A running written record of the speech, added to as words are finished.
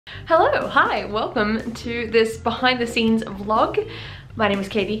Hello, hi, welcome to this behind the scenes vlog. My name is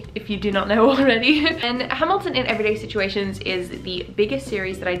Caitie, if you do not know already. And Hamilton in Everyday Situations is the biggest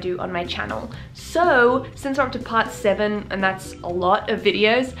series that I do on my channel. So, since we're up to part 7, and that's a lot of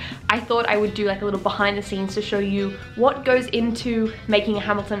videos, I thought I would do like a little behind the scenes to show you what goes into making a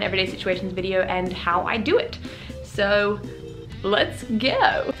Hamilton Everyday Situations video and how I do it. So, let's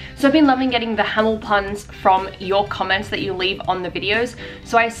go. So I've been loving getting the Hamil puns from your comments that you leave on the videos.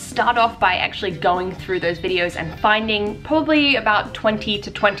 So I start off by actually going through those videos and finding probably about 20 to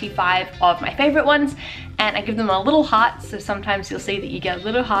 25 of my favorite ones, and I give them a little heart, so sometimes you'll see that you get a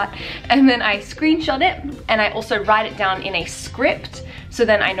little heart, and then I screenshot it and I also write it down in a script so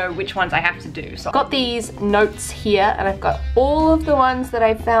then I know which ones I have to do. So I've got these notes here and I've got all of the ones that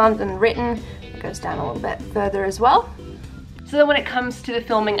I've found and written. It goes down a little bit further as well. So then when it comes to the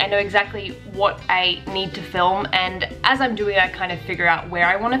filming, I know exactly what I need to film, and as I'm doing it, I kind of figure out where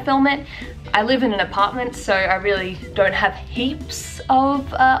I want to film it. I live in an apartment, so I really don't have heaps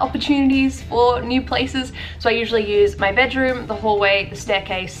of opportunities for new places. So I usually use my bedroom, the hallway, the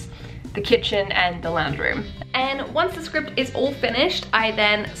staircase, the kitchen, and the lounge room. And once the script is all finished, I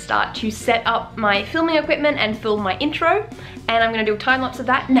then start to set up my filming equipment and film my intro, and I'm going to do a time lapse of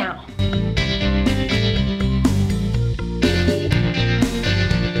that now.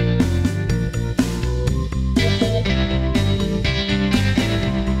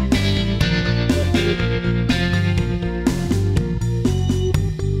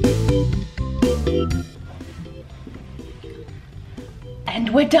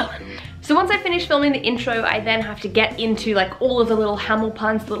 And we're done. So once I finish filming the intro, I then have to get into like all of the little Hamil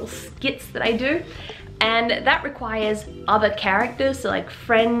puns, little skits that I do. And that requires other characters, so like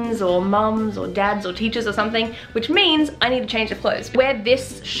friends or mums or dads or teachers or something, which means I need to change the clothes. Wear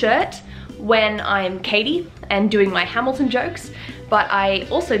this shirt when I'm Caitie and doing my Hamilton jokes, but I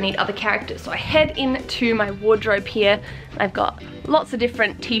also need other characters. So I head into my wardrobe here. I've got lots of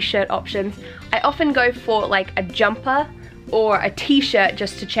different t-shirt options. I often go for like a jumper or a t-shirt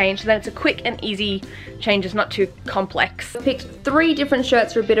just to change, so then it's a quick and easy change, it's not too complex. I picked 3 different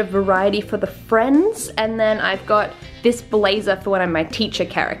shirts for a bit of variety for the friends, and then I've got this blazer for when I'm my teacher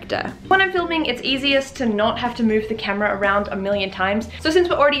character. When I'm filming, it's easiest to not have to move the camera around a million times. So since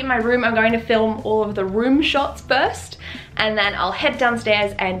we're already in my room, I'm going to film all of the room shots first, and then I'll head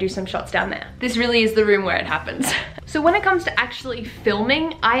downstairs and do some shots down there. This really is the room where it happens. So when it comes to actually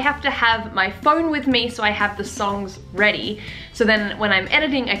filming, I have to have my phone with me so I have the songs ready. So then when I'm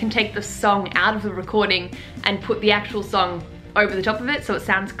editing, I can take the song out of the recording and put the actual song over the top of it so it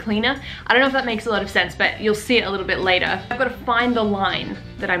sounds cleaner. I don't know if that makes a lot of sense, but you'll see it a little bit later. I've got to find the line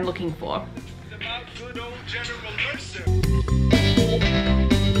that I'm looking for.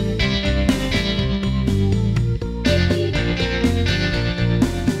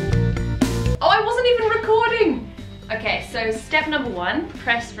 Oh, I wasn't even recording! Okay, so step number 1,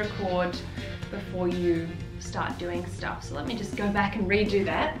 press record before you start doing stuff. So let me just go back and redo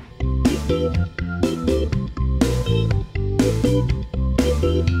that.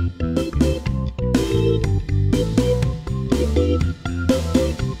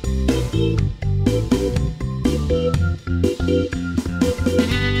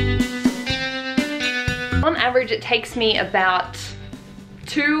 On average, it takes me about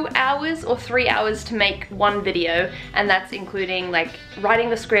 2 hours or 3 hours to make one video, and that's including like writing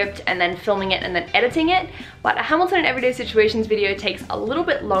the script and then filming it and then editing it. But a Hamilton in Everyday Situations video takes a little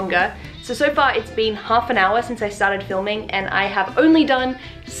bit longer. So far it's been half an hour since I started filming, and I have only done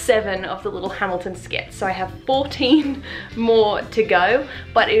 7 of the little Hamilton skits. So I have 14 more to go,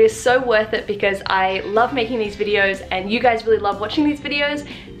 but it is so worth it because I love making these videos and you guys really love watching these videos.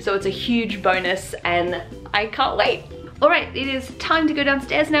 So it's a huge bonus and I can't wait. Alright, it is time to go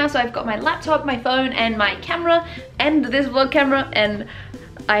downstairs now, so I've got my laptop, my phone, and my camera, and this vlog camera, and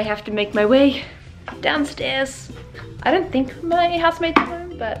I have to make my way downstairs. I don't think my housemate's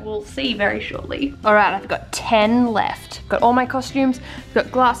home, but we'll see very shortly. Alright, I've got 10 left. Got all my costumes,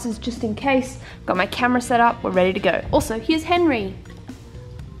 got glasses just in case, got my camera set up, we're ready to go. Also, here's Henry.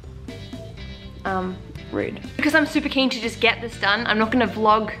 Rude. Because I'm super keen to just get this done, I'm not gonna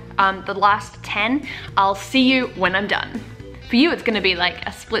vlog the last 10. I'll see you when I'm done. For you, it's gonna be like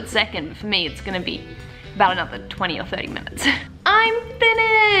a split second, but for me, it's gonna be about another 20 or 30 minutes. I'm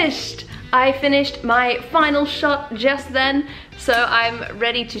finished! I finished my final shot just then, so I'm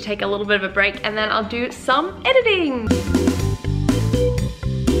ready to take a little bit of a break and then I'll do some editing.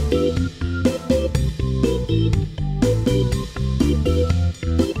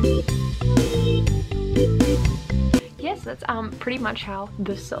 That's pretty much how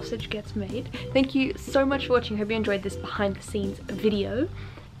the sausage gets made. Thank you so much for watching. Hope you enjoyed this behind the scenes video.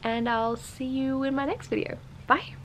 and I'll see you in my next video. Bye!